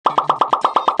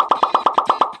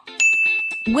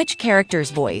Which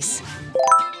character's voice?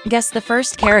 Guess the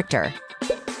first character.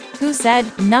 Who said,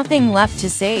 "Nothing left to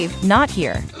save, not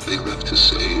here"? Nothing left to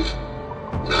save,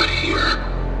 not here.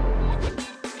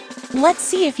 Let's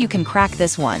see if you can crack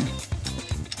this one.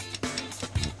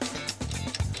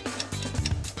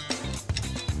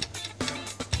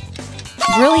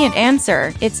 Brilliant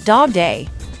answer, it's Dog Day.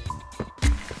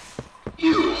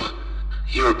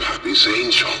 You're Pappy's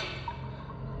angel.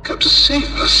 Come to save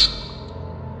us.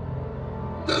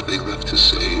 Nothing left to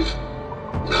save,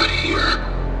 not here.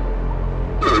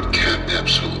 You're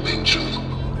CATNAP's home angel.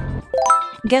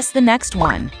 Guess the next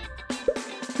one.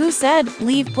 Who said,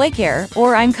 "Leave Playcare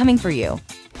or I'm coming for you"?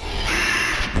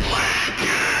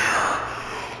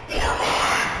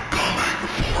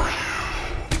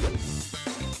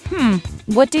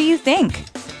 What do you think?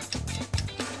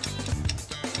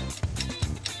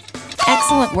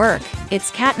 Excellent work.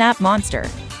 It's CATNAP Monster.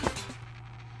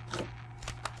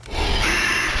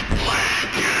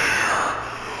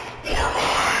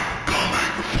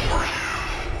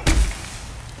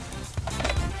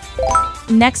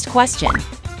 Next question.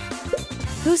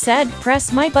 Who said,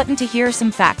 "Press my button to hear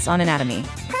some facts on anatomy"?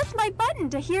 Press my button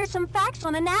to hear some facts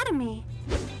on anatomy.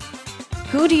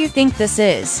 Who do you think this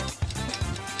is?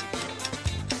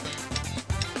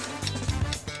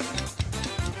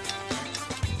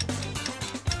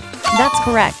 That's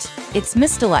correct. It's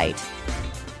Miss Delight.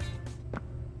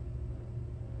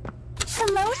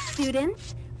 Hello,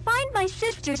 students. Find my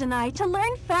sisters and I to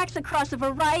learn facts across a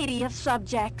variety of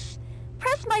subjects.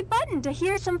 Press my button to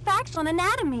hear some facts on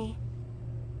anatomy.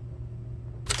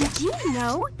 Did you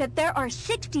know that there are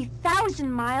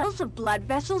 60,000 miles of blood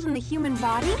vessels in the human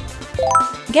body?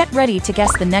 Get ready to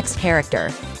guess the next character.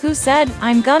 Who said,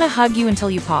 "I'm gonna hug you until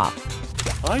you pop"?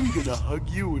 I'm gonna hug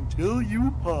you until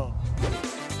you pop.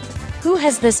 Who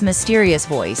has this mysterious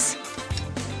voice?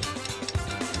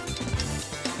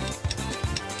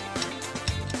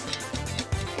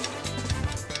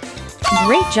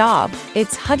 Great job!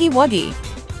 It's Huggy Wuggy.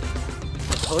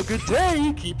 Hug a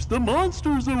day keeps the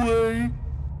monsters away.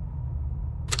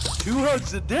 2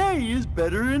 hugs a day is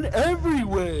better in every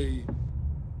way.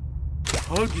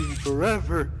 Hugging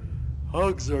forever.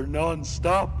 Hugs are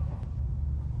non-stop.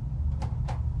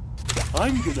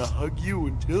 I'm gonna hug you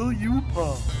until you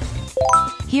pop.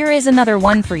 Here is another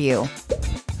one for you.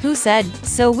 Who said,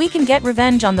 "So we can get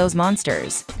revenge on those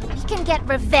monsters"? We can get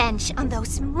revenge on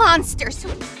those monsters.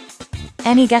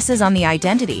 Any guesses on the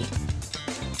identity?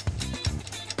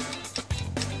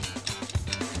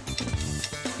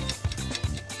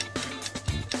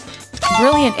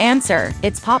 Brilliant answer,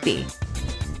 it's Poppy.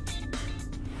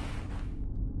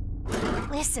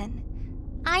 Listen,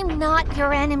 I'm not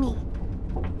your enemy,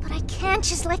 but I can't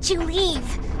just let you leave.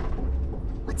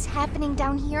 What's happening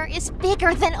down here is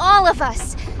bigger than all of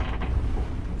us,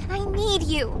 and I need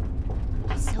you.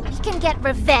 So we can get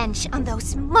revenge on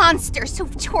those monsters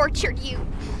who've tortured you,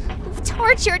 who've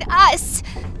tortured us.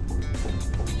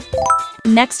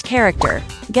 Next character.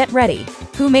 Get ready.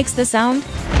 Who makes the sound?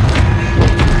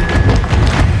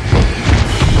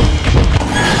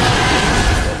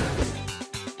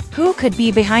 Who could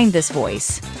be behind this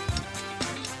voice?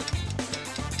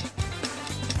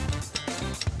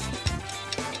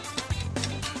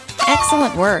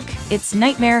 Excellent work. It's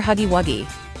Nightmare Huggy Wuggy.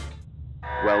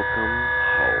 Welcome home.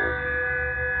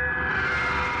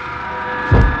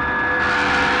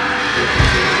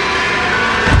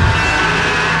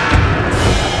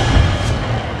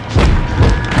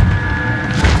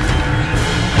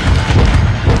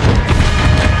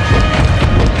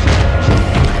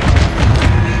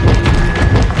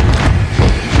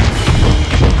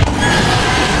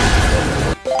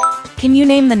 Can you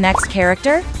name the next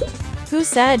character? Who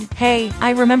said, "Hey, I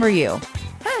remember you"?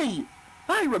 Hey,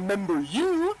 I remember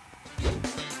you.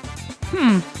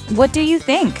 What do you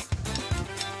think?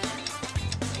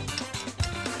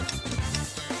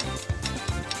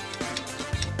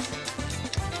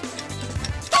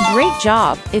 Great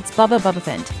job, it's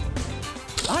BUBBAPHANT.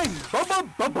 I'm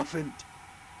BUBBAPHANT.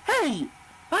 Hey,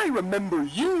 I remember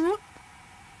you.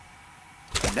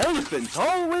 An elephant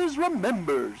always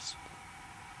remembers.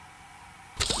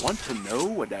 Want to know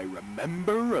what I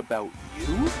remember about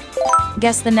you?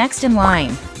 Guess the next in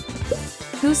line.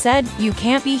 Who said, "You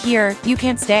can't be here, you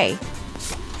can't stay"?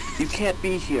 You can't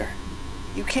be here.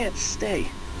 You can't stay.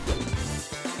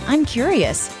 I'm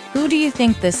curious, who do you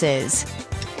think this is?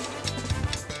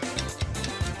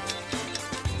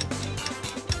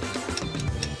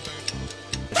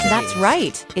 That's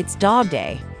right, it's Dog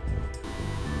Day.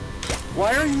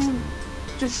 Why are you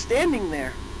just standing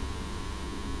there?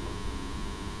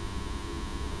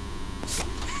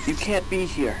 You can't be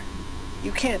here.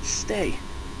 You can't stay.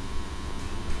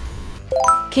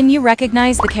 Can you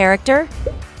recognize the character?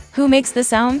 Who makes the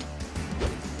sound?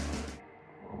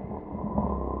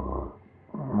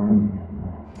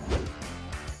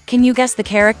 Can you guess the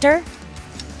character?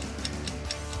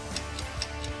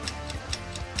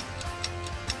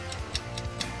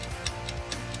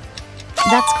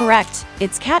 That's correct.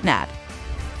 It's CATNAP.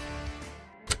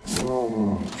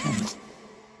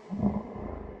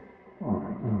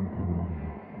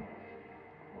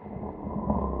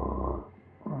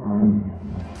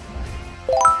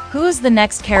 Who's the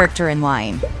next character in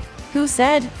line? Who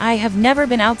said, I have never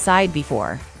been outside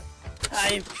before?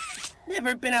 I've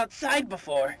never been outside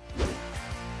before.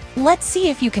 Let's see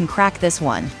if you can crack this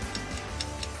one.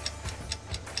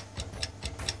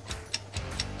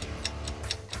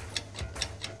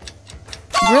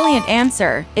 Brilliant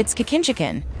answer. It's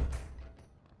KICKINCHICKEN.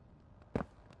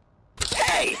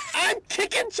 Hey, I'm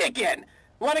Kickin' Chicken.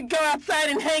 Wanna go outside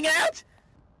and hang out?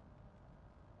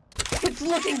 It's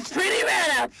looking pretty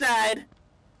bad outside.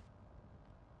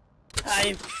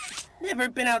 I've never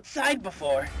been outside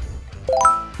before.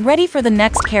 Ready for the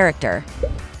next character.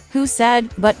 Who said,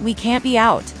 but we can't be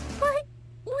out? But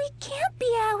we can't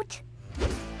be out.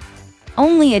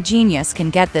 Only a genius can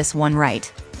get this one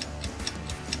right.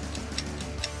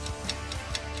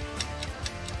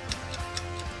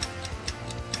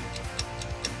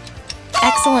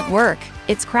 Excellent work.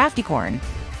 It's CRAFTYCORN.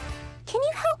 Can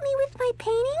you help me with my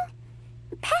painting?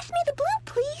 Pass me the blue,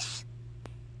 please.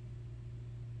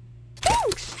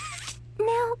 Thanks.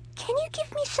 Now, can you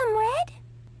give me some red?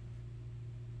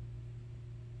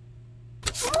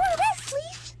 More red,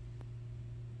 please.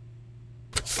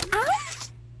 Out?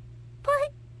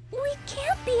 But we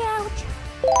can't be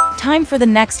out. Time for the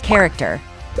next character.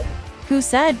 Who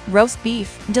said, roast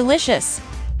beef, delicious?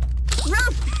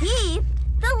 Roast beef?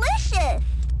 Delicious!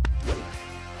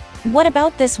 What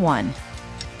about this one?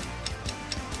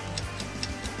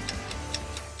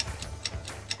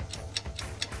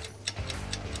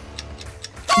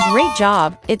 Great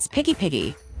job, it's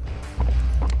PIGGY.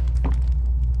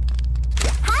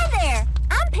 Hi there,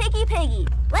 I'm Piggy.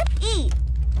 Let's eat.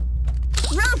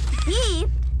 Roast beef?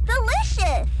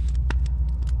 Delicious!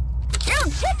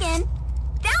 Grilled chicken?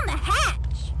 Down the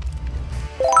hatch!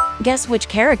 Guess which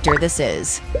character this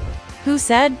is? Who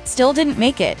said, still didn't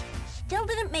make it? Still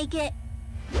didn't make it.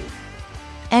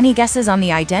 Any guesses on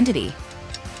the identity?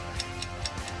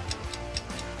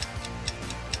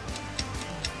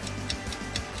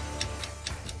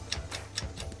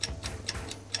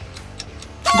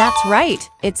 That's right,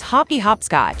 it's HOPPY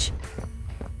HOPSCOTCH.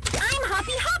 I'm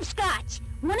Hoppy Hopscotch.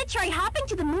 Wanna try hopping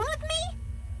to the moon with me?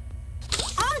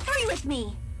 On three with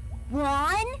me.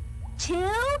 1, 2,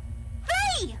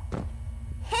 3!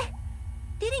 Heh,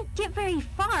 didn't get very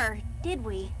far, did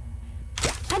we?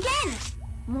 Again!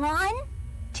 1,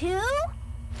 2,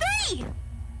 3!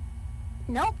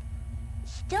 Nope,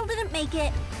 still didn't make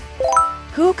it.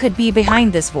 Who could be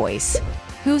behind this voice?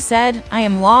 Who said, I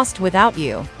am lost without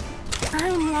you?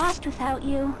 I'm lost without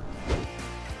you.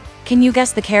 Can you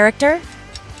guess the character?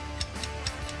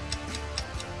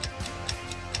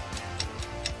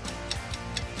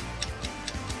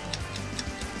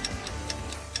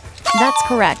 That's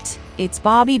correct. It's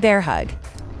BUBBA.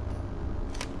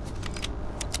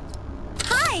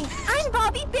 Hi, I'm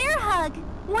Bobby BEARHUG.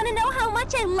 Wanna know how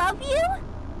much I love you?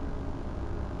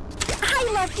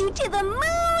 I love you to the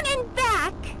moon and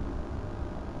back.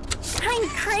 I'm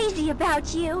crazy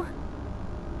about you.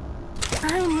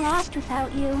 I'm lost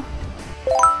without you.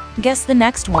 Guess the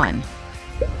next one.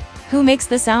 Who makes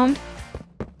the sound?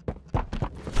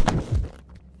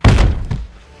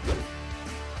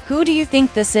 Who do you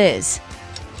think this is?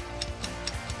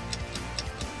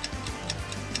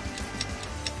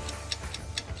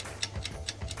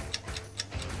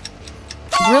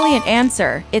 Brilliant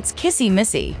answer. It's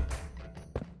Missy.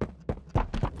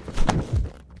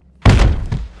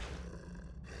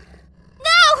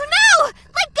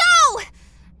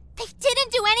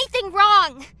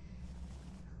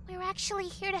 Actually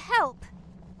here to help.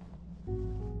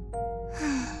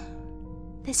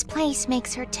 This place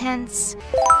makes her tense.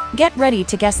 Get ready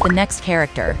to guess the next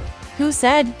character. Who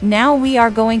said, now we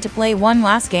are going to play one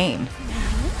last game?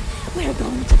 Now we're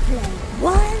going to play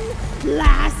one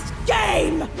last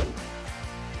game!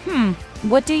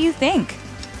 What do you think?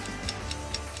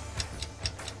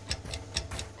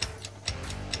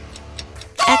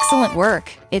 Excellent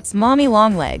work. It's Mommy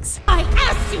Longlegs. I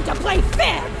asked you to play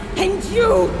fair, and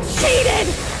you cheated!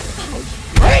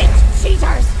 I hate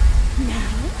cheaters!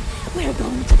 Now, we're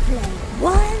going to play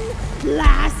one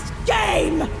last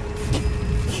game!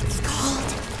 It's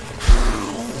called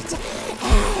Hide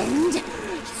and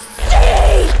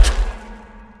Seek!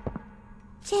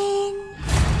 10,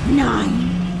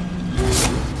 9,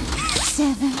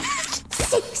 7,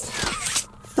 6,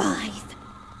 5,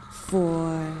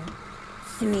 4,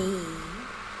 3,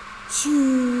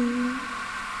 2.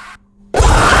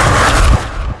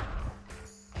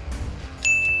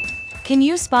 Can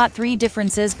you spot 3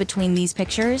 differences between these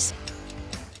pictures?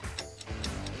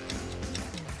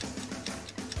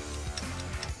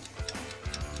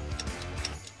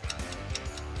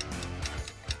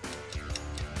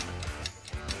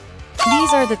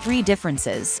 These are the 3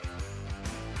 differences.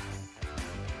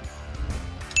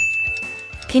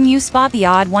 Can you spot the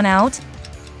odd one out?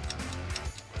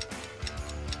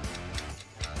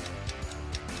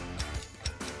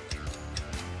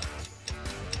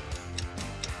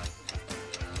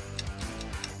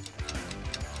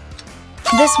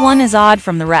 This one is odd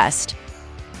from the rest.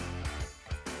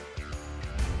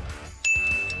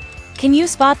 Can you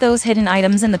spot those hidden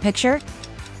items in the picture?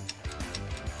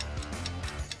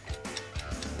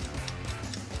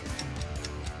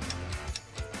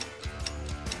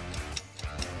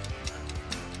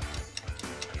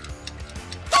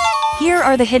 Here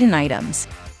are the hidden items.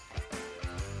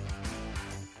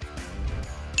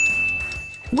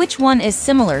 Which one is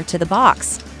similar to the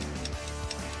box?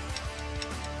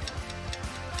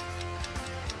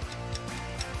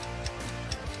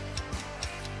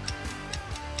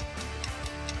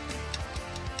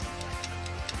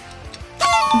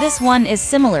 This one is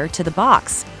similar to the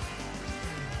box.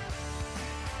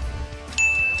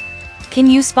 Can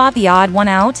you spot the odd one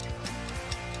out?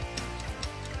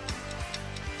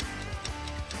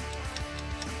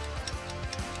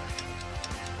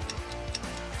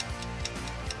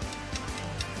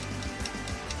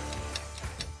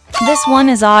 This one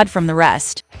is odd from the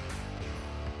rest.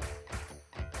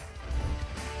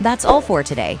 That's all for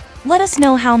today. Let us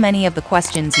know how many of the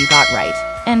questions you got right.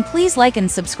 And please like and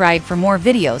subscribe for more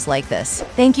videos like this.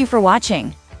 Thank you for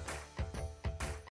watching.